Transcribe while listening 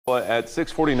Well, at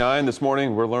 6:49 this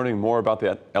morning, we're learning more about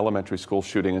the elementary school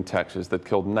shooting in Texas that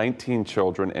killed 19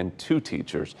 children and 2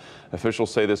 teachers. Officials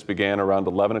say this began around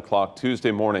 11 o'clock Tuesday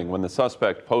morning when the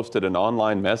suspect posted an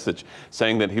online message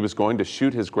saying that he was going to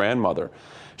shoot his grandmother.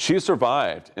 She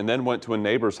survived and then went to a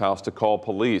neighbor's house to call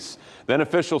police. Then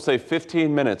officials say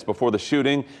 15 minutes before the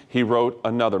shooting, he wrote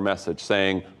another message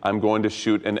saying, "I'm going to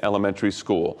shoot an elementary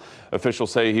school."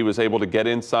 Officials say he was able to get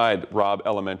inside Robb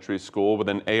Elementary School with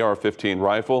an AR-15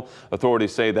 rifle.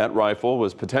 Authorities say that rifle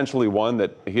was potentially one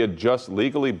that he had just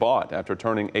legally bought after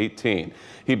turning 18.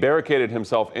 He barricaded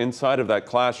himself inside of that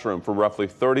classroom for roughly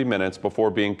 30 minutes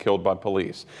before being killed by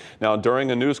police. Now,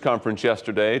 during a news conference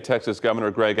yesterday, Texas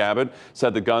Governor Greg Abbott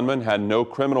said the gunman had no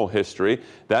criminal history.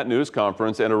 That news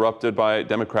conference interrupted by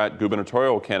Democrat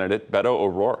gubernatorial candidate Beto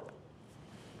O'Rourke.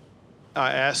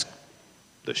 I asked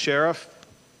the sheriff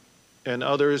and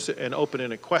others and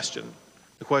opened a question.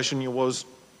 The question was,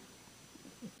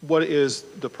 what is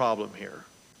the problem here?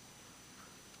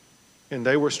 And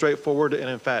they were straightforward and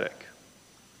emphatic.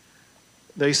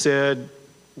 They said,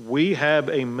 we have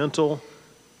a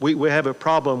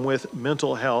problem with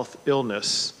mental health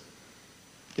illness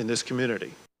in this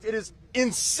community. It is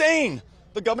insane.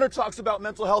 The governor talks about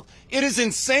mental health. It is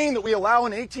insane that we allow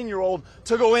an 18-year-old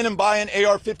to go in and buy an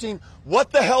AR-15.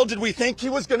 What the hell did we think he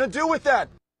was going to do with that?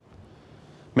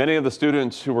 Many of the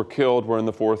students who were killed were in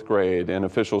the 4th grade, and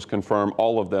officials confirm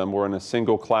all of them were in a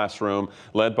single classroom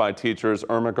led by teachers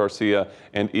Irma Garcia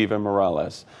and Eva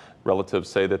Morales. Relatives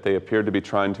say that they appeared to be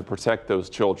trying to protect those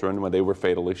children when they were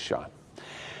fatally shot.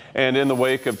 And in the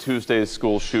wake of Tuesday's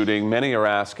school shooting, many are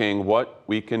asking what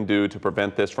we can do to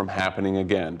prevent this from happening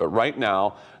again. But right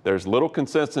now, there's little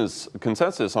consensus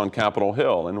on Capitol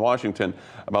Hill in Washington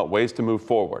about ways to move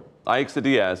forward. Aixa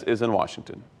Diaz is in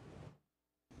Washington.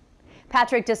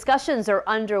 Patrick, discussions are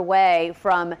underway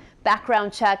from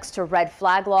background checks to red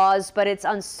flag laws, but it's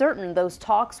uncertain those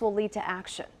talks will lead to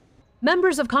action.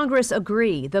 Members of Congress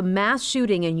agree the mass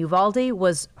shooting in Uvalde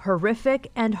was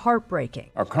horrific and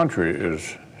heartbreaking. Our country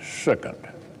is sickened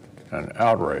and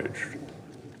outraged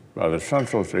by the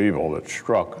senseless evil that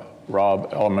struck Robb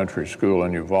Elementary School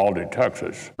in Uvalde,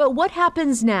 Texas. But what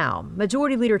happens now?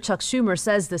 Majority Leader Chuck Schumer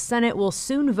says the Senate will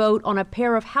soon vote on a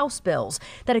pair of House bills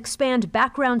that expand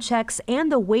background checks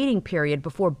and the waiting period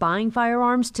before buying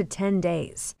firearms to 10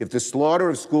 days. If the slaughter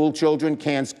of school children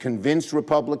can't convince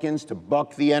Republicans to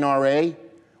buck the NRA,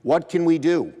 what can we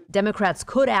do? Democrats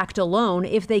could act alone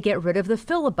if they get rid of the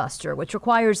filibuster, which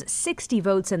requires 60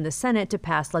 votes in the Senate to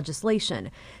pass legislation.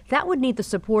 That would need the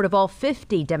support of all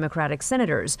 50 Democratic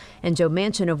senators, and Joe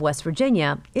Manchin of West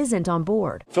Virginia isn't on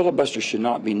board. Filibuster should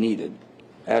not be needed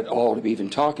at all to be even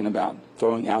talking about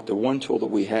throwing out the one tool that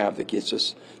we have that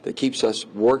keeps us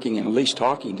working and at least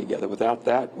talking together. Without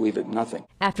that, we've at nothing.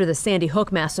 After the Sandy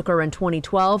Hook massacre in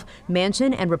 2012,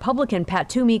 Manchin and Republican Pat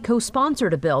Toomey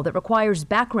co-sponsored a bill that requires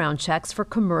background checks for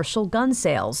commercial gun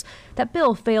sales. That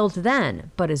bill failed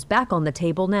then, but is back on the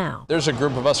table now. There's a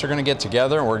group of us who are going to get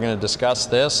together and we're going to discuss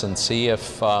this and see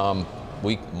if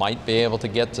we might be able to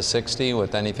get to 60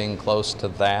 with anything close to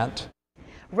that.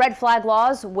 Red flag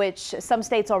laws, which some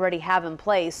states already have in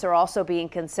place, are also being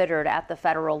considered at the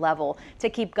federal level to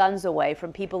keep guns away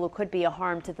from people who could be a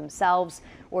harm to themselves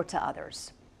or to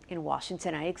others. In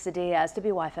Washington, Aixa Diaz,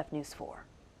 WYFF News 4.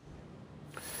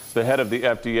 The head of the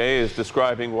FDA is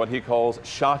describing what he calls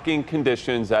shocking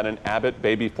conditions at an Abbott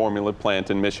baby formula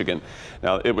plant in Michigan.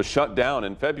 Now, it was shut down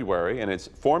in February and its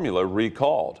formula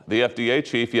recalled. The FDA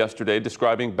chief yesterday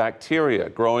describing bacteria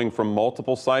growing from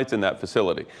multiple sites in that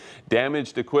facility,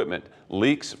 damaged equipment,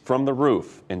 leaks from the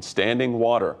roof, and standing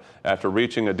water. After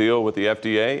reaching a deal with the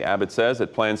FDA, Abbott says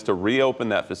it plans to reopen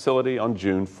that facility on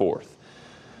June 4th.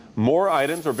 More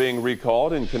items are being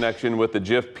recalled in connection with the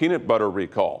Jif peanut butter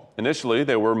recall. Initially,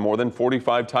 there were more than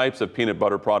 45 types of peanut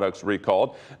butter products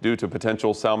recalled due to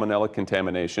potential salmonella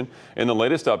contamination. In the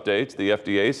latest updates, the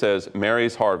FDA says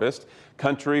Mary's Harvest,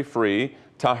 Country Free,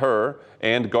 Tahir,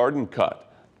 and Garden Cut.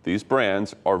 These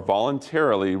brands are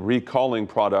voluntarily recalling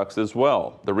products as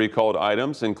well. The recalled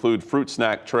items include fruit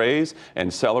snack trays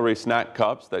and celery snack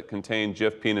cups that contain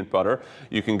Jif peanut butter.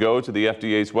 You can go to the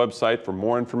FDA's website for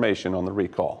more information on the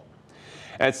recall.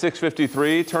 At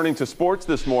 6:53, turning to sports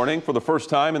this morning, for the first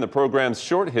time in the program's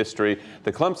short history,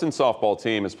 the Clemson softball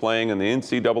team is playing in the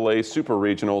NCAA Super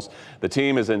Regionals. The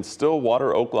team is in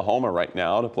Stillwater, Oklahoma right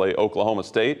now to play Oklahoma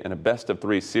State in a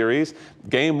best-of-3 series.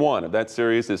 Game 1 of that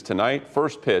series is tonight,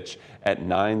 first pitch at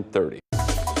 9:30.